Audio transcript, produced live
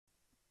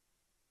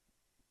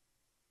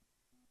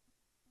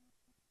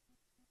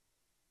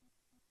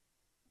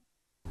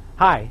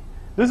Hi,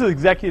 this is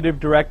Executive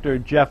Director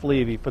Jeff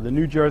Levy for the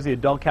New Jersey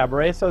Adult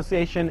Cabaret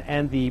Association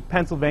and the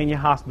Pennsylvania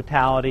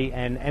Hospitality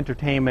and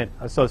Entertainment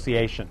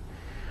Association.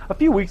 A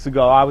few weeks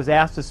ago, I was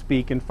asked to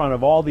speak in front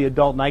of all the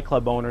adult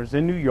nightclub owners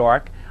in New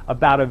York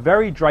about a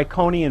very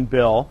draconian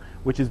bill,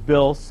 which is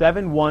Bill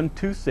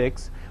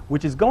 7126,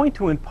 which is going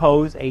to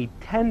impose a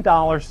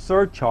 $10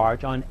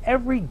 surcharge on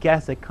every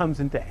guest that comes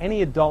into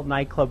any adult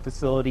nightclub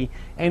facility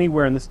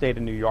anywhere in the state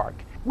of New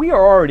York. We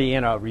are already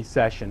in a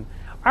recession.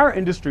 Our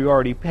industry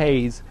already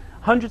pays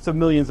hundreds of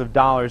millions of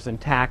dollars in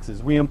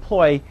taxes. We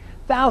employ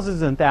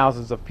thousands and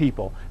thousands of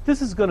people.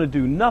 This is going to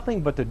do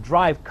nothing but to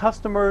drive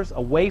customers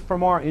away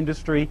from our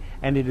industry,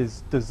 and it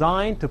is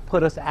designed to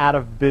put us out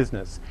of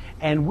business.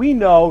 And we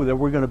know that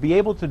we're going to be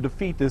able to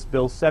defeat this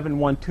Bill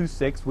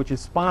 7126, which is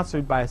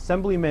sponsored by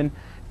Assemblyman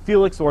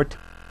Felix Ortiz.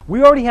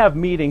 We already have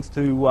meetings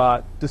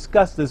to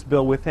discuss this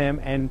bill with him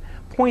and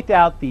point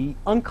out the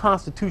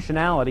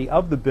unconstitutionality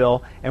of the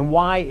bill and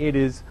why it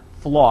is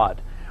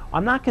flawed.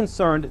 I'm not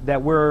concerned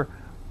that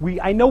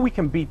I know we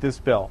can beat this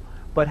bill,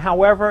 but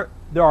however,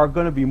 there are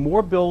going to be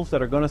more bills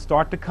that are going to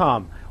start to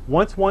come.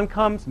 Once one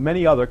comes,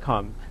 many other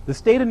come. The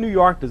state of New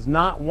York does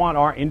not want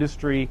our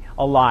industry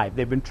alive.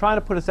 They've been trying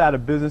to put us out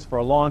of business for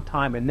a long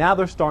time, and now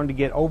they're starting to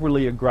get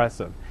overly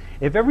aggressive.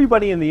 If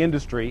everybody in the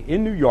industry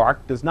in New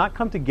York does not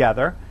come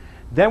together,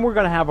 then we're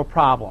going to have a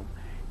problem.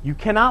 You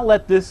cannot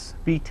let this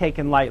be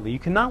taken lightly. You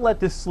cannot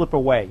let this slip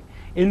away.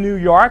 In New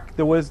York,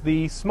 there was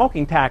the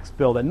smoking tax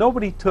bill that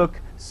nobody took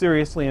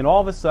seriously, and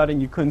all of a sudden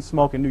you couldn't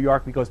smoke in New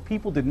York because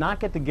people did not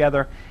get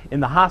together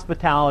in the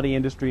hospitality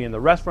industry, in the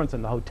restaurants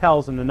and the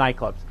hotels and the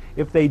nightclubs.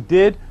 If they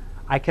did,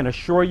 I can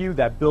assure you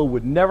that bill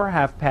would never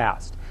have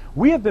passed.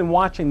 We have been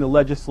watching the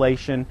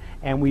legislation,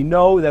 and we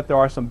know that there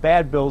are some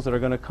bad bills that are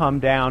going to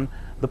come down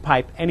the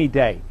pipe any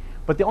day.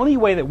 But the only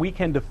way that we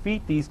can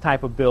defeat these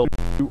type of bills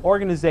is through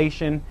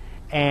organization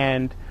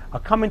and a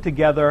coming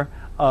together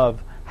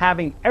of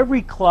having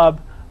every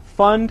club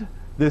fund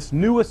this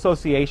new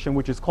association,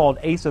 which is called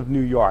Ace of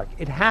New York.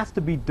 It has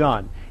to be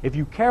done. If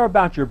you care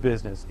about your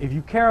business, if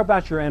you care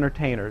about your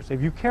entertainers,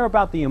 if you care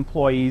about the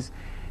employees,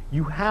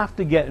 you have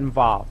to get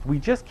involved. We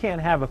just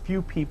can't have a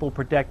few people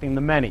protecting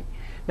the many.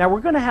 Now,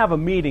 we're going to have a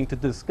meeting to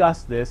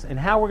discuss this and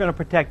how we're going to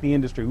protect the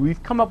industry.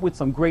 We've come up with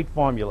some great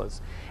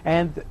formulas.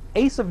 And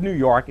Ace of New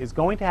York is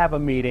going to have a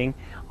meeting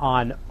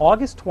on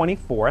August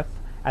 24th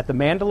at the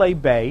Mandalay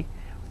Bay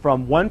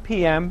from 1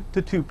 p.m.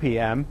 to 2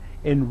 p.m.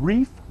 in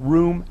Reef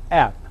Room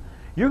F.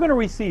 You're going to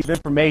receive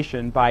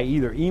information by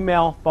either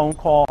email, phone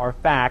call, or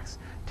fax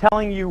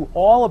telling you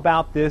all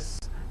about this,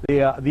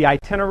 the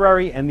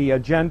itinerary and the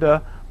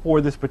agenda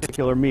for this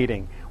particular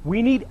meeting.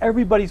 We need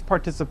everybody's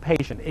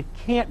participation. It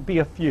can't be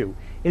a few.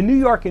 In New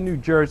York and New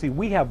Jersey,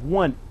 we have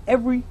won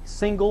every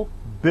single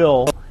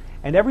bill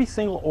and every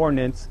single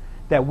ordinance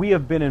that we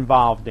have been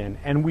involved in,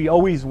 and we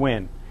always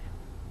win.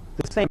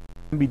 The same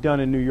can be done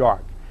in New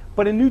York.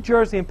 But in New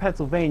Jersey and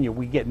Pennsylvania,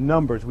 we get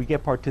numbers, we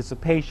get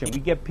participation, we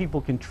get people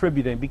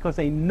contributing because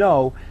they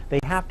know they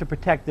have to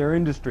protect their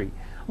industry.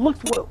 Look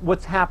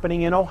what's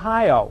happening in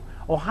Ohio.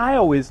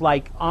 Ohio is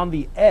like on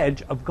the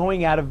edge of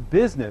going out of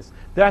business.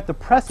 They're at the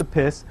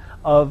precipice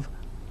of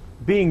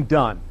being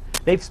done.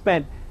 They've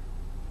spent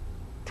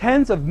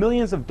tens of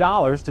millions of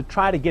dollars to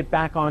try to get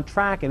back on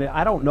track, and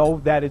I don't know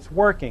that it's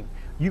working.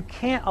 You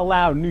can't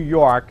allow New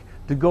York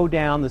to go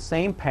down the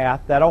same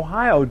path that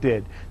Ohio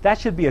did. That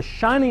should be a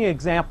shining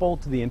example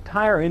to the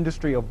entire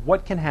industry of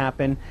what can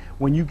happen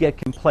when you get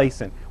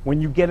complacent,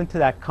 when you get into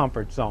that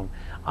comfort zone.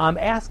 I'm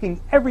asking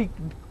every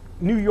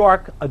New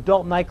York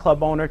adult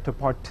nightclub owner to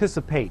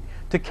participate,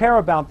 to care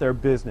about their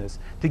business,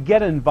 to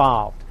get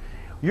involved.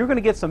 You're going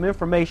to get some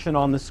information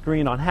on the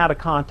screen on how to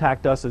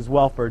contact us as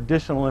well for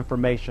additional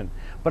information.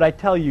 But I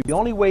tell you, the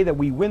only way that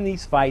we win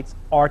these fights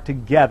are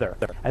together.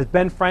 As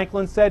Ben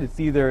Franklin said, it's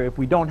either if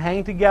we don't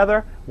hang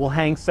together, we'll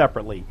hang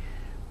separately.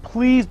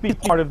 Please be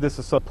part of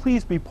this.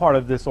 Please be part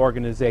of this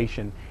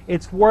organization.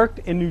 It's worked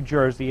in New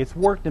Jersey. It's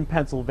worked in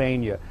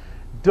Pennsylvania.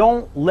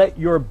 Don't let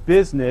your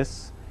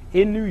business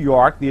in New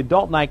York, the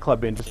adult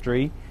nightclub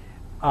industry,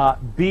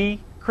 be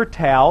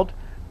curtailed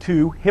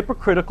to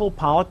hypocritical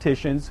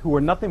politicians who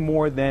are nothing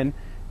more than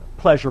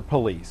pleasure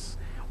police.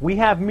 We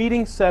have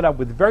meetings set up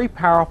with very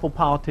powerful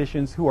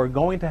politicians who are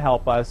going to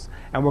help us,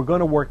 and we're going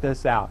to work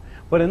this out.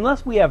 But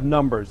unless we have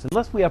numbers,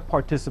 unless we have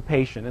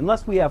participation,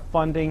 unless we have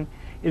funding,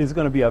 it is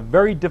going to be a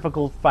very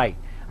difficult fight.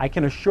 I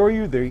can assure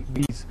you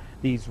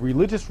these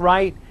religious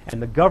right and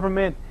the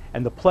government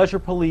and the pleasure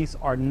police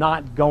are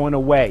not going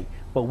away.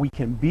 But we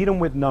can beat them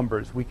with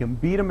numbers. We can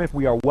beat them if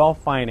we are well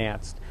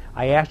financed.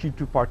 I ask you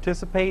to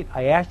participate.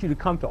 I ask you to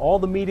come to all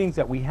the meetings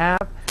that we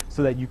have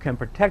so that you can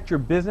protect your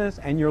business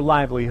and your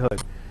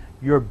livelihood.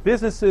 Your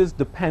businesses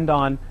depend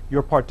on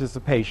your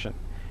participation.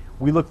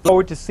 We look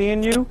forward to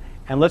seeing you,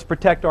 and let's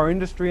protect our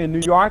industry in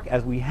New York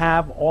as we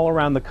have all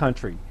around the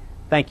country.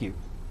 Thank you.